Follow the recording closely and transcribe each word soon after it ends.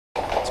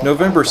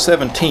November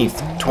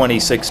 17th,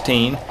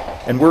 2016,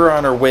 and we're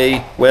on our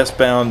way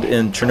westbound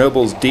in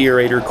Chernobyl's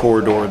deaerator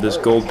corridor, this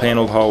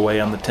gold-paneled hallway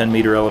on the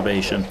 10-meter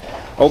elevation,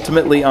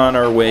 ultimately on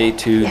our way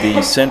to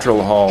the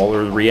central hall,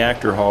 or the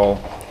reactor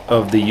hall,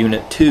 of the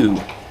Unit 2.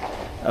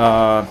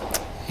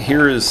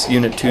 Here is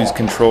Unit 2's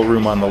control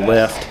room on the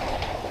left.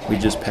 We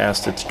just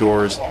passed its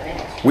doors.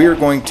 We are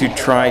going to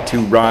try to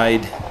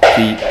ride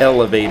the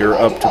elevator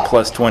up to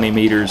plus 20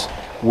 meters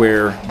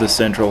where the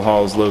central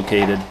hall is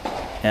located.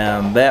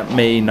 And that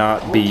may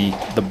not be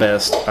the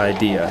best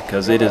idea,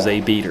 because it is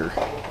a beater.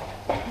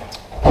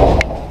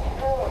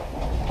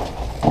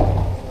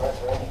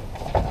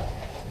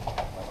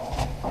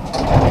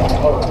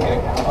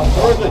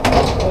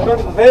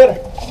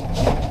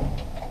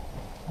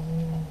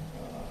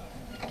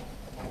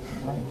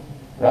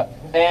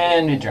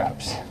 And it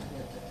drops.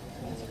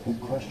 Good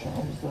question.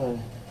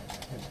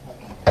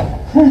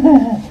 I'm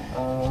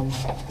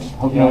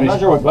not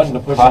sure what button to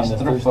push on this.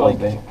 There's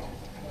like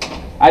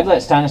I'd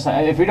let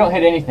Stanislav. If we don't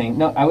hit anything,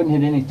 no, I wouldn't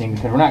hit anything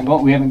because we're not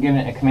going. We haven't given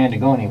it a command to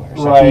go anywhere.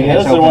 So right.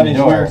 This is one of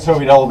these weird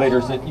Soviet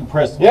elevators that you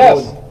press.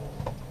 Yes.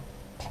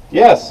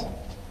 Yes.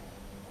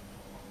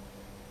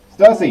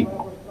 Stasi.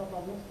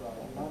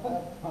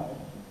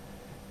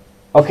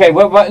 Okay,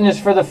 what button is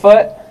for the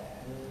foot?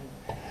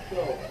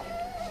 So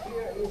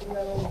here is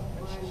level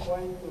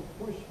 9.2.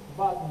 Push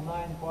button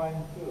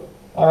 9.2.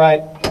 All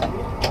right.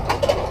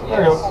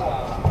 There you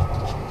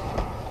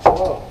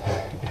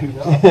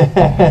go.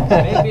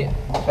 Maybe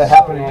That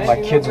happened when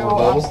my kids were we'll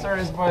go little.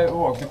 upstairs by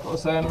walk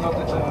because I'm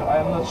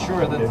not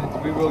sure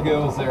that we will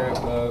go there.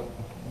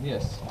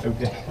 Yes.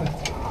 Okay.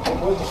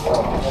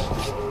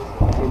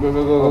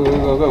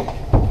 Go.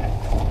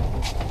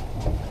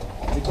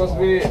 Because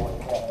we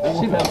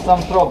had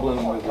some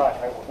problem with it.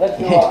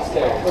 Let's go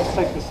upstairs. Let's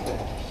take the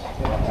stairs.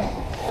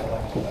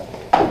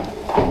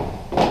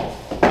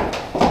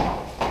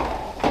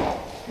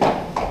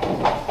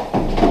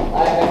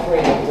 I'm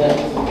afraid of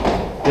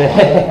the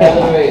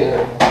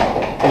elevator.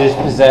 It is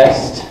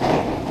possessed.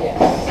 Yes.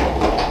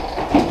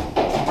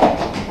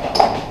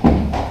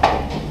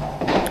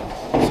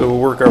 So we'll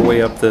work our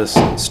way up this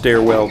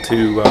stairwell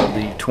to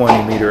the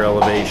 20-meter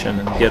elevation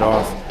and get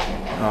off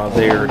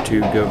there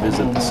to go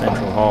visit the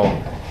central hall.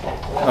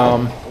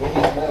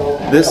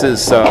 This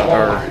is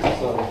our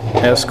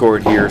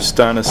escort here,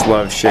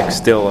 Stanislav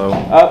Shekstillo,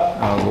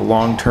 the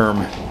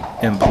long-term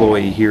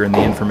employee here in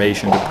the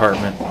information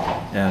department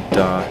at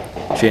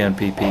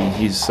JNPP.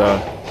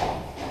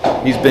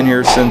 He's been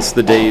here since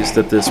the days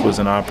that this was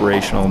an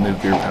operational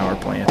nuclear power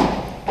plant.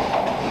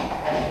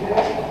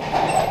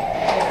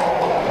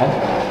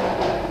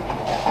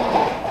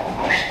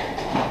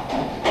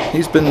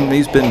 He's been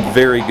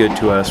very good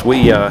to us.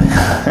 We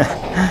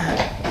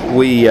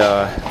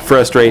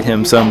frustrate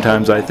him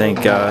sometimes, I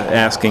think,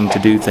 asking to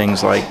do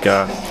things like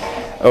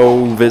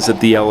visit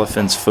the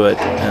elephant's foot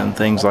and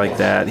things like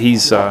that. He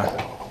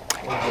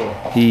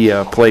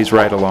plays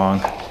right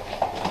along.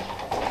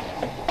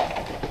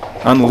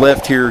 On the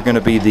left here are going to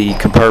be the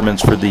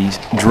compartments for the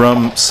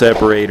drum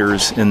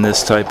separators in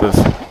this type of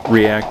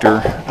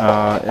reactor,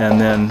 and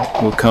then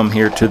we'll come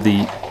here to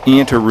the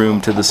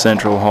anteroom to the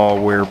central hall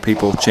where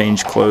people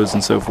change clothes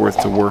and so forth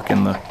to work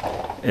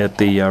at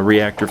the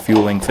reactor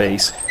fueling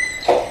face.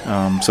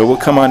 So we'll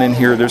come on in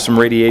here. There's some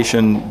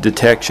radiation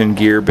detection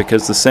gear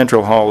because the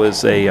central hall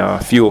is a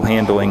fuel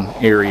handling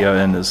area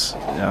and is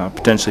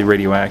potentially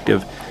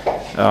radioactive.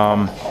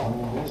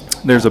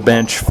 There's a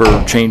bench for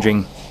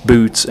changing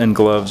boots and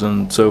gloves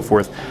and so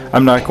forth.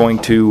 I'm not going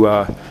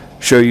to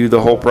show you the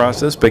whole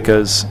process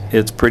because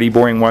it's pretty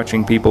boring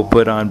watching people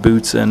put on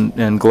boots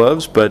and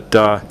gloves, but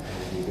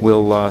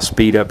we'll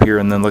speed up here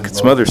and then look at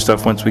some other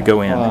stuff once we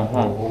go in.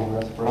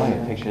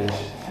 Pictures.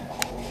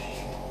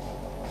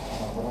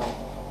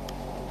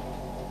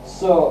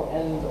 So,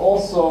 and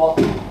also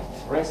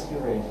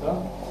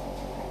respirator.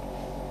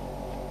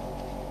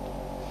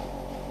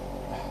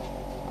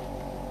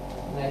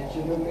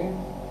 Naturally.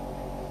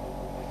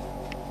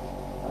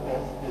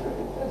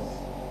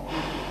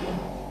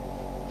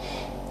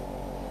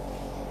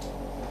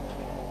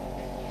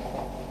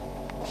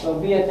 So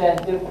be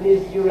attentive,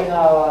 please, during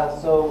our,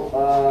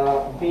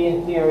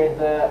 being here in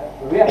the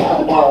reactor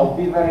hall,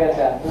 be very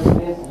attentive,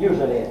 please, as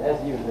usually.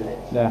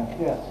 Yeah.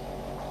 Yes.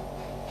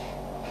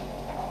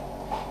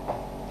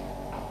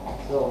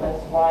 So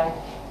that's why.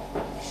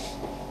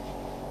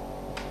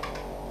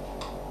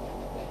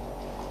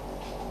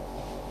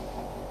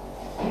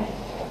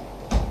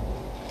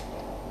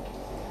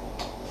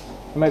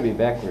 It might be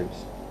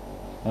backwards.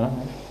 Huh?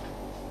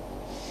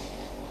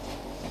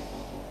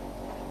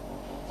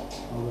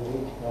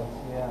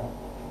 Yeah.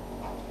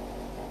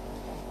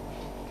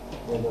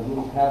 There's a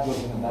little tab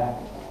goes in the back.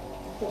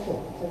 It's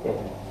okay.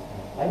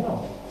 I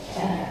know.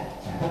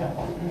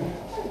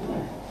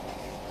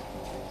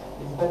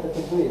 It's better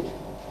to do it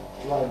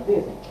like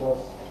this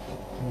because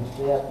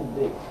they are too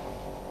big.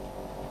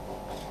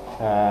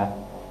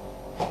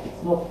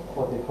 It's not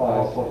 45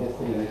 or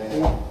 43, you see?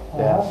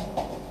 Yeah.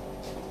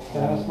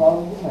 Can I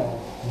smell it?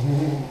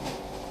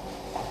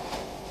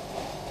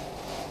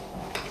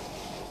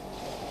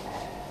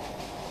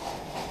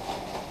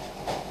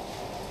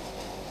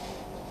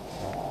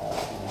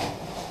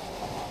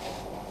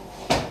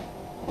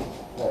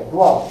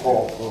 Gloves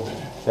also.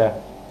 Yeah.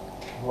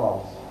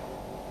 Gloves.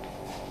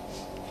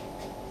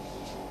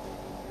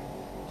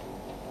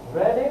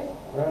 Ready?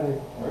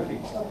 Ready. Ready.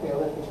 Okay,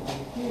 let's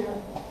be here.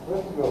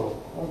 Let's go.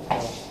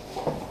 Okay.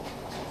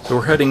 So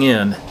we're heading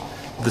in.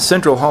 The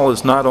central hall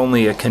is not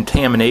only a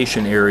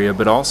contamination area,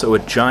 but also a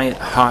giant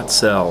hot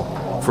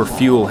cell for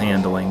fuel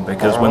handling,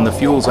 because when the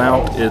fuel's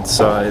out, it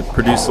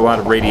produces a lot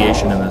of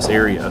radiation in this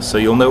area. So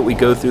you'll note we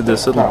go through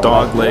this little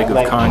dog leg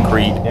of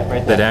concrete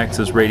that acts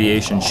as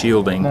radiation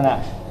shielding,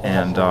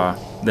 and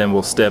then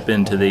we'll step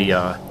into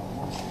the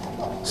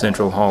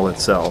central hall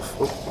itself.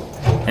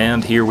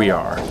 And here we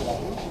are.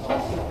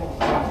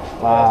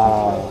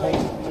 Wow.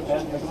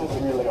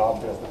 It's really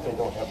obvious that they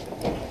don't have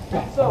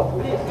to. So,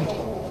 please.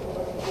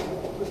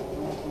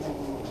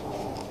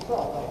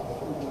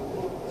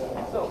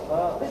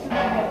 This is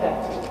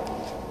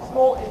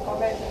small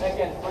information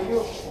again for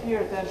you. Pay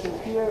attention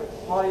here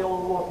while you're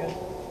walking,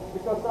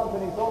 because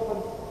something is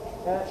open,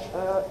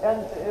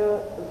 and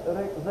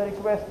the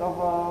request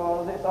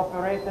of this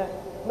operator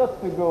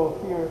not to go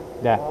here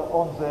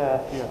on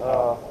the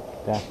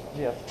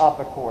yes,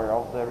 upper core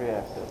of the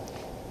reactor.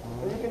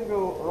 So you can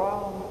go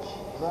round,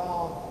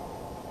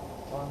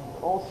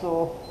 and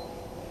also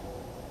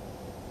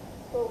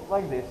so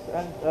like this.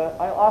 And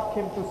I'll ask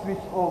him to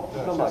switch off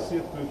the light.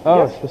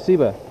 Oh, Yes?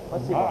 спасибо.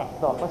 Спасибо.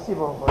 Да, спасибо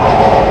вам.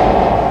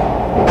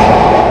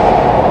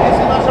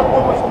 Если наша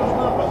помощь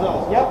нужна,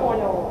 пожалуйста. Я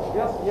понял.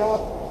 Я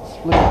вас...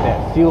 Look at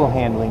that fuel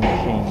handling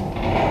machine.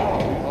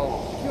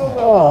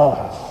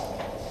 Oh,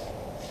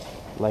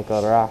 like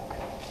a rock.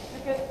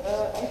 You can,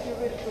 if you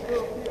wish to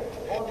go here,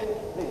 only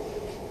this.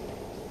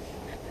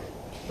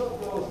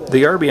 Don't go there.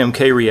 The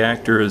RBMK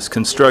reactor is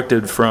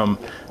constructed from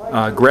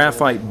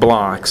graphite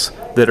blocks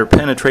that are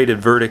penetrated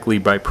vertically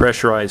by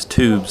pressurized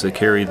tubes that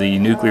carry the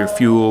nuclear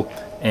fuel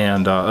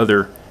and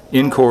other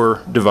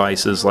in-core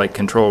devices like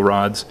control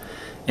rods.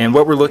 And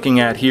what we're looking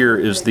at here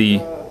is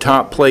the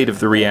top plate of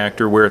the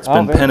reactor, where it's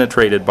been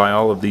penetrated by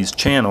all of these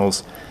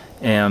channels,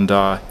 and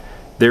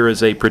there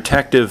is a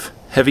protective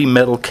heavy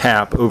metal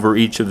cap over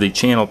each of the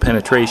channel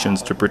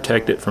penetrations to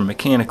protect it from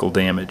mechanical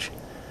damage.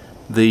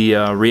 The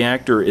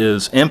reactor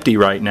is empty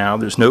right now.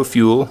 There's no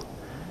fuel.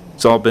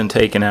 It's all been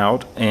taken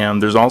out,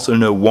 and there's also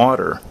no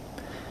water.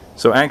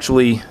 So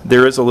actually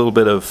there is a little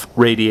bit of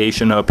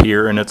radiation up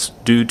here, and it's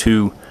due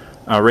to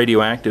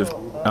radioactive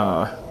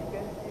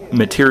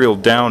material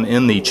down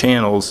in the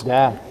channels,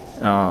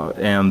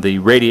 and the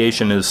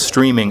radiation is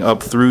streaming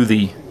up through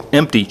the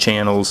empty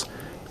channels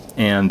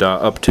and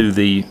up to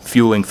the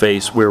fueling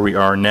face where we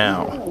are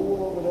now.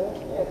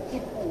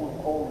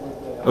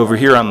 Over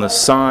here on the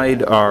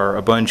side are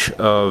a bunch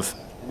of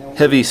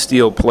heavy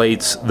steel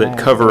plates that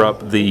cover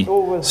up the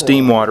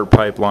steam water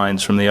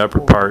pipelines from the upper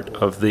part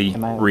of the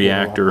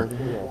reactor,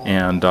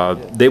 and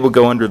they will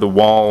go under the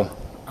wall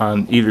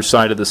on either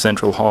side of the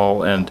central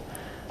hall and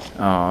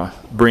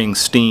bring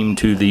steam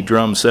to the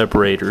drum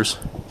separators.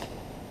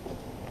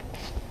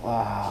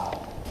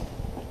 Wow.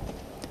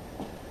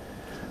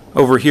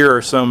 Over here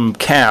are some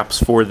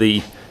caps for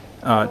the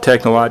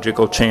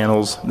technological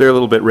channels. They're a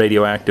little bit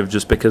radioactive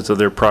just because of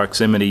their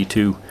proximity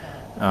to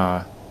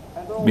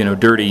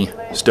dirty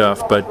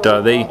stuff, but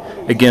they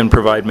again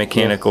provide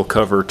mechanical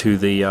cover to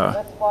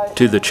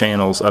the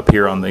channels up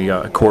here on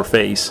the core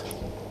face.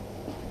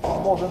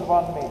 More than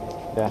 1 meter.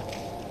 Yeah.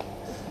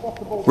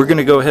 We're going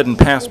to go ahead and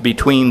pass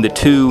between the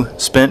two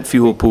spent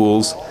fuel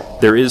pools.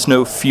 There is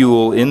no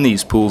fuel in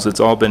these pools. It's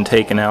all been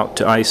taken out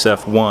to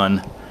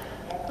ISF1.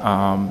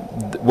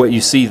 What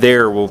you see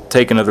there, we'll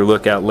take another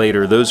look at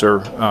later. Those are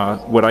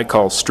what I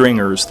call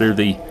stringers. They're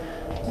the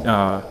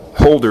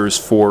holders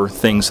for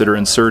things that are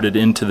inserted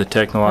into the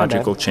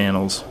technological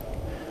channels.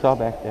 It's all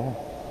back there.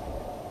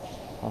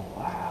 Oh,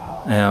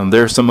 wow. And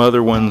there's some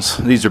other ones.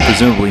 These are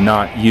presumably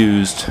not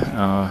used.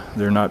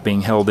 They're not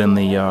being held in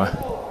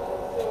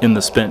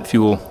the spent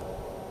fuel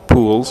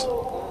pools.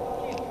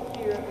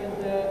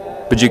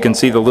 But you can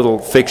see the little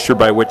fixture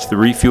by which the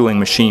refueling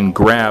machine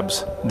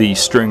grabs the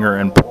stringer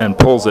and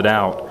pulls it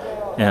out.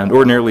 And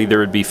ordinarily there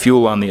would be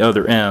fuel on the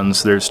other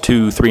ends. There's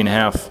two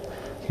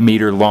 3.5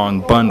 meter long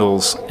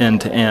bundles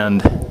end to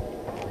end.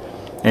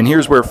 And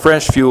here's where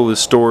fresh fuel is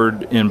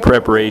stored in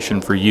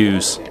preparation for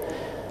use.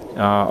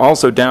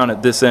 Also down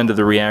at this end of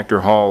the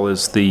reactor hall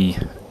is the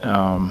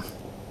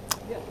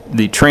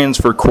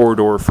transfer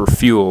corridor for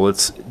fuel.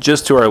 It's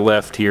just to our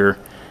left here,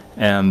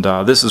 and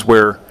this is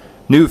where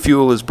new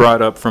fuel is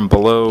brought up from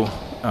below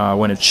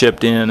when it's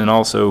shipped in, and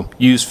also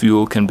used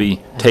fuel can be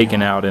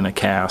taken out in a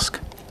cask.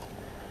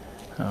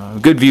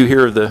 Good view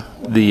here of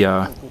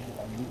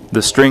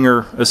the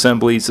stringer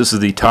assemblies. This is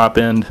the top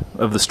end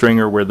of the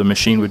stringer where the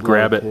machine would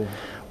grab it.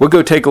 We'll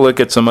go take a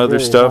look at some other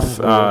stuff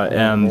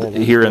and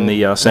here in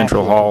the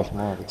central hall.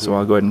 So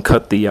I'll go ahead and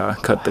cut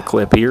the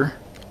clip here.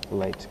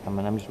 Lights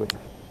coming. I'm just waiting.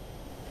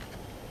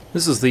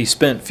 This is the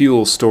spent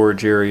fuel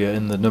storage area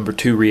in the number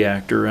 2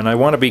 reactor, and I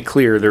want to be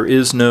clear, there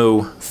is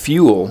no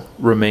fuel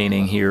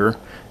remaining here.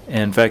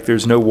 In fact,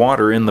 there's no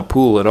water in the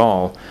pool at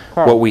all.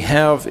 What we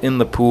have in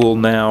the pool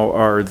now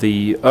are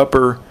the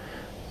upper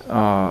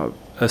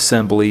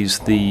assemblies,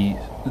 the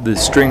the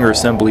stringer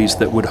assemblies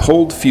that would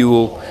hold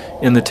fuel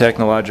in the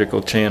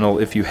technological channel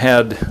if you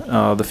had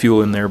the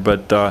fuel in there,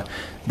 but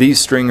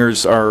these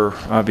stringers are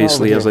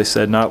obviously, as I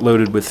said, not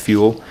loaded with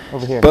fuel,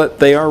 but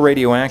they are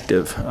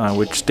radioactive,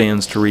 which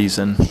stands to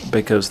reason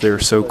because they're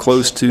so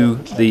close to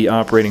the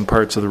operating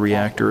parts of the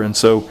reactor. And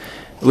so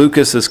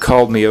Lucas has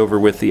called me over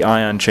with the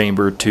ion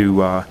chamber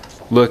to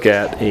look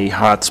at a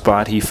hot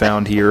spot he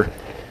found here,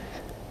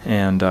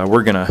 and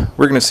we're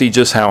gonna see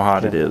just how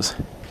hot it is.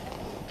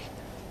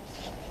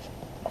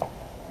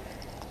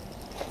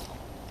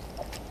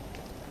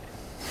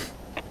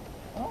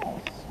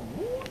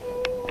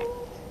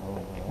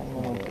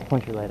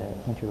 Point your light at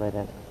it. Point your light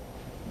at it.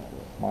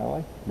 My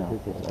life? No,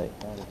 his light.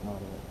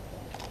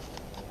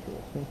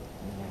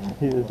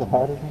 He is the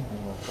hydrogen?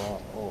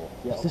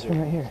 It's this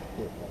one right here.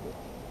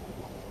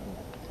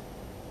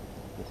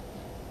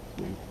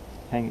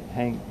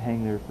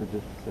 Hang there for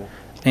just a sec.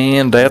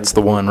 And that's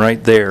the one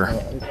right there.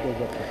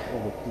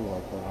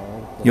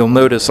 You'll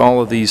notice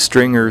all of these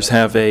stringers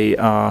have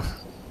a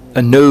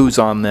nose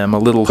on them, a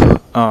little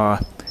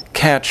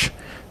catch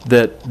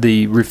that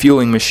the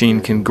refueling machine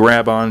can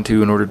grab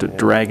onto in order to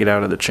drag it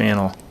out of the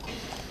channel.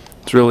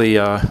 It's really,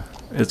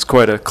 it's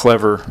quite a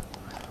clever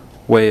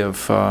way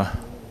of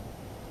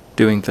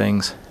doing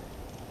things.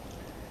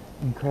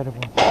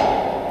 Incredible.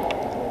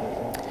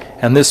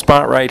 And this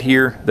spot right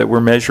here that we're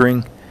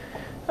measuring,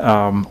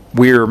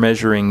 we're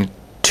measuring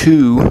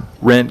 2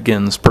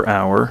 Roentgens per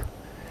hour.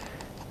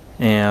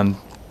 And,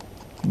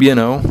 you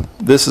know,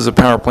 this is a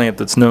power plant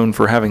that's known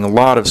for having a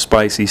lot of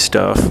spicy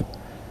stuff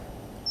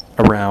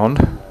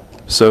around.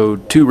 So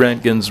 2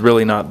 Roentgens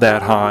really not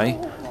that high,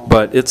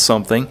 but it's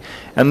something.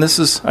 And this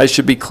is, I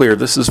should be clear,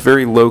 this is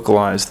very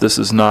localized. This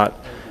is not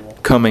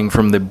coming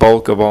from the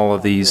bulk of all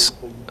of these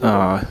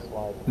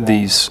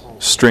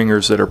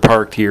stringers that are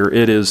parked here.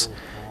 It is,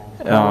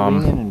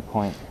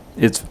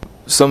 it's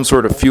some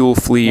sort of fuel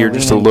flea or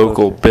just a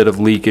local bit of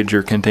leakage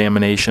or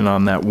contamination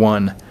on that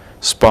one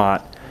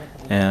spot.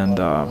 And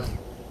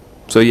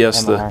so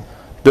yes, the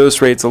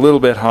dose rate's a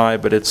little bit high,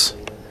 but it's,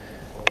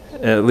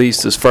 at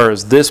least as far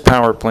as this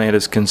power plant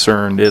is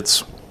concerned,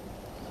 it's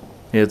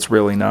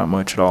really not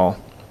much at all.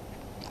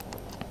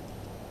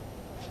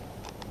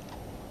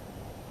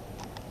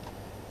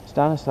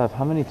 Stanislav,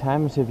 how many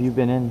times have you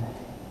been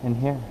in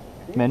here?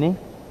 Many?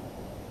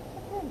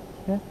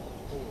 Yeah.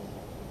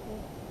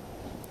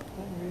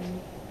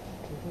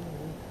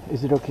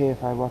 Is it okay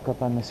if I walk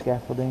up on the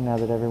scaffolding now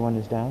that everyone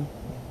is down?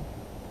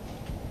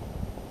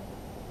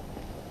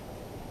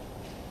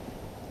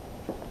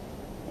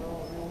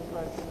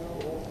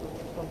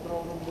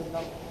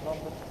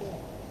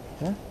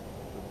 Yeah.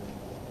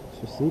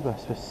 Spasiba,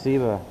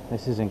 spasiba.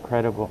 This is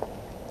incredible.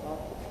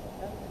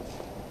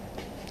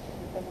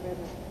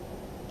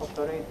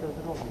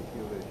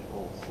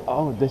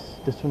 Oh, this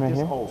one right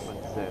here?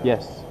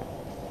 Yes.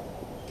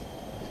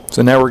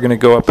 So now we're going to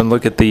go up and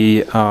look at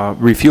the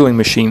refueling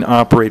machine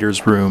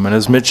operator's room. And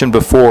as mentioned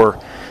before,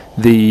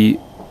 the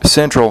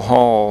central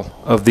hall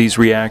of these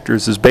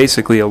reactors is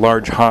basically a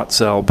large hot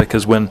cell,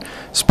 because when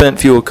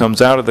spent fuel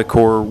comes out of the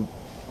core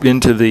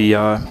into the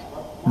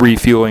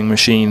refueling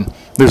machine,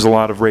 there's a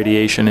lot of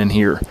radiation in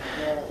here.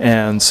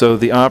 And so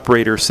the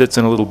operator sits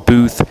in a little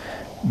booth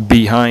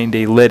behind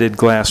a leaded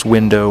glass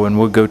window, and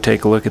we'll go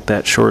take a look at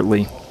that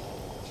shortly.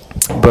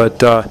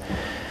 But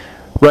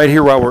right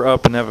here, while we're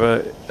up and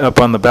up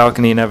on the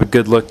balcony and have a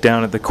good look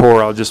down at the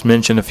core, I'll just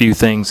mention a few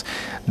things.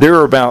 There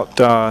are about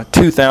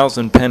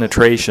 2,000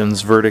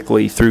 penetrations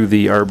vertically through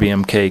the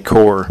RBMK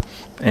core,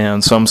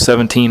 and some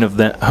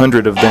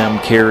 1,700 of them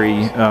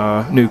carry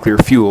nuclear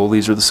fuel.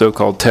 These are the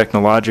so-called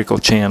technological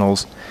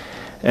channels.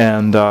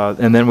 And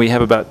then we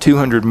have about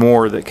 200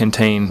 more that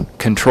contain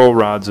control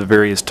rods of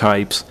various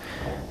types.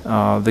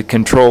 The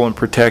control and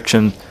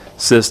protection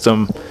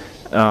system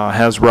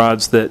has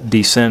rods that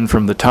descend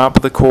from the top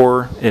of the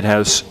core. It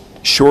has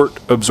short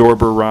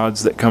absorber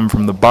rods that come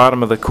from the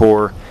bottom of the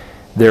core.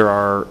 There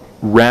are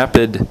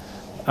rapid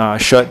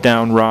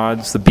shutdown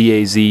rods, the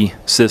BAZ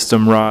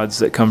system rods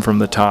that come from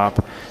the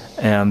top,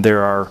 and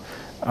there are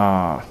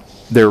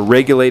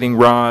regulating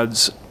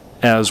rods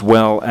as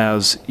well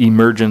as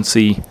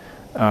emergency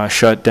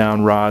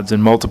shutdown rods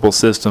in multiple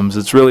systems.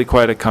 It's really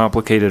quite a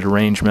complicated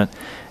arrangement.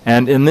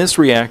 And in this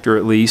reactor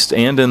at least,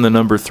 and in the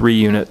number 3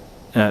 unit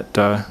at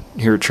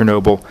here at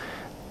Chernobyl,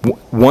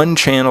 one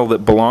channel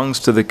that belongs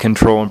to the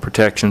control and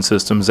protection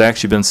system has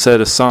actually been set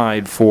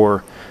aside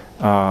for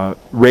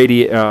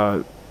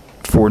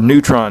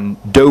neutron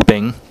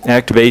doping,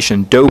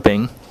 activation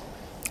doping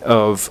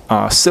of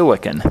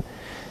silicon.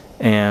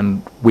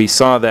 And we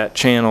saw that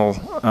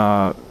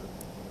channel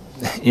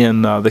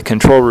in the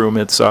control room.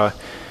 Its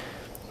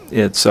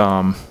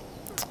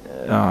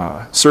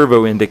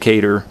servo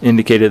indicator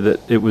indicated that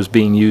it was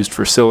being used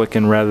for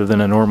silicon rather than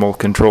a normal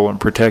control and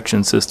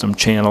protection system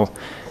channel.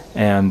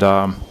 And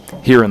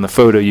here in the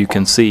photo you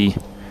can see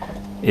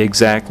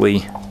exactly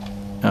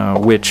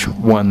which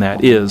one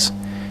that is.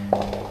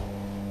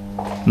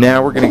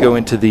 Now we're going to go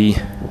into the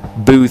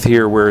booth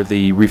here where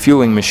the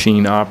refueling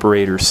machine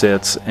operator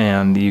sits,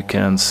 and you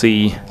can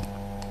see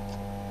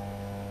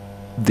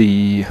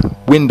the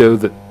window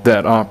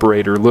that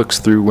operator looks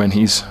through when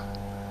he's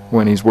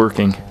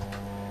working.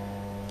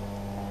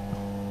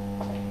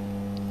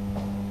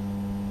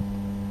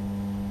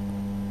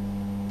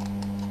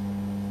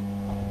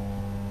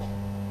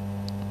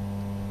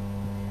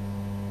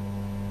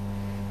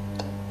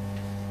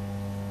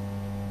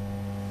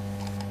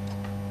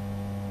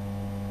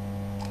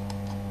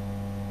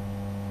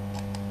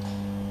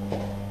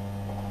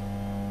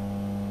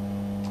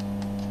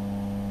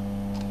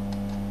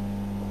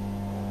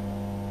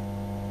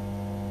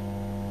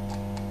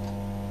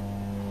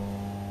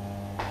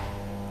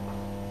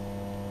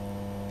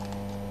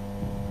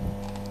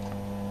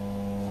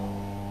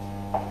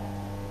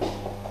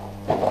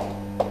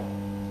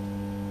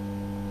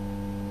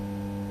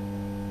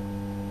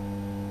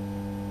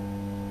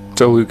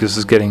 So Lucas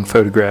is getting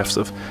photographs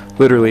of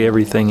literally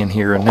everything in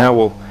here, and now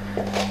we'll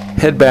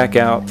head back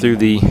out through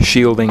the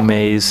shielding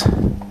maze,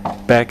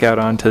 back out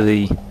onto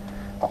the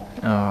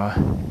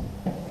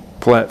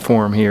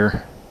platform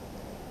here.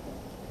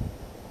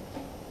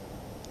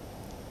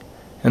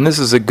 And this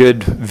is a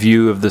good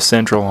view of the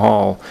central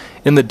hall.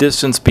 In the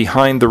distance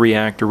behind the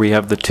reactor we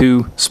have the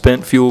two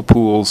spent fuel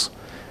pools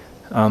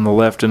on the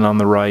left and on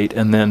the right,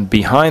 and then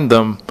behind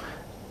them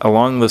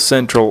along the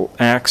central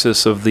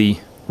axis of the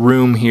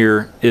room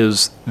here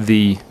is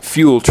the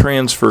fuel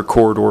transfer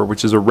corridor,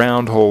 which is a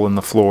round hole in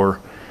the floor,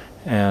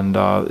 and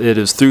it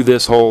is through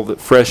this hole that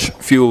fresh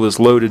fuel is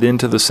loaded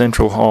into the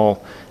central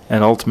hall,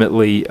 and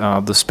ultimately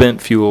the spent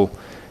fuel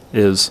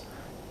is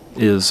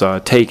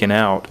taken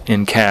out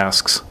in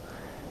casks.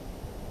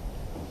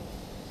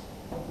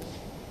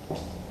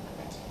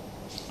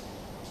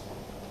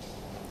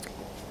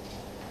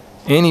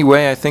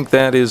 Anyway, I think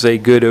that is a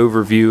good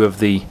overview of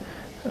the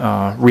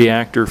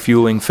reactor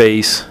fueling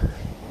face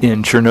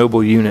in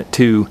Chernobyl Unit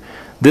 2.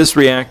 This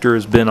reactor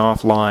has been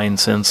offline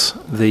since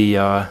the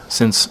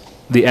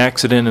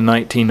accident in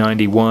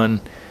 1991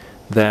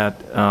 that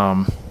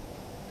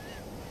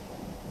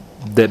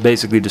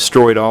basically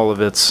destroyed all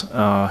of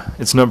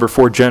its number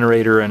 4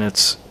 generator and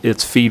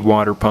its feed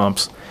water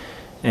pumps.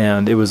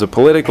 And it was a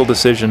political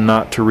decision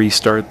not to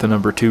restart the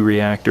number 2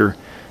 reactor,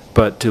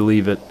 but to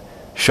leave it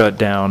shut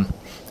down.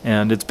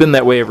 And it's been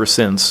that way ever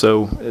since.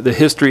 So the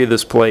history of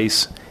this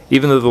place,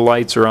 even though the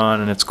lights are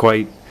on and it's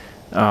quite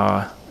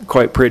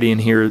pretty in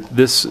here,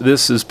 this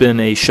has been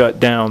a shut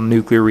down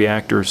nuclear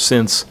reactor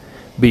since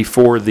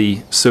before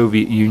the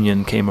Soviet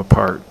Union came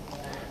apart.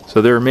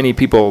 So there are many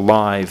people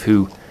alive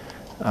who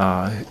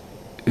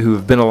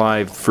have been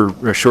alive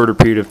for a shorter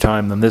period of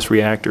time than this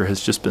reactor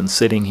has just been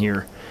sitting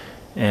here.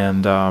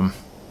 And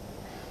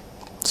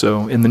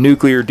so in the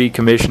nuclear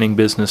decommissioning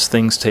business,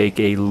 things take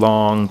a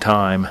long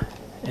time,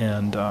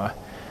 and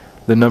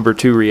the number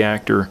 2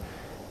 reactor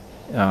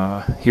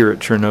here at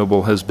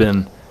Chernobyl has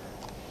been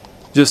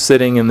just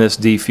sitting in this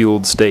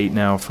defueled state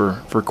now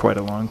for quite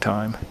a long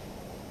time.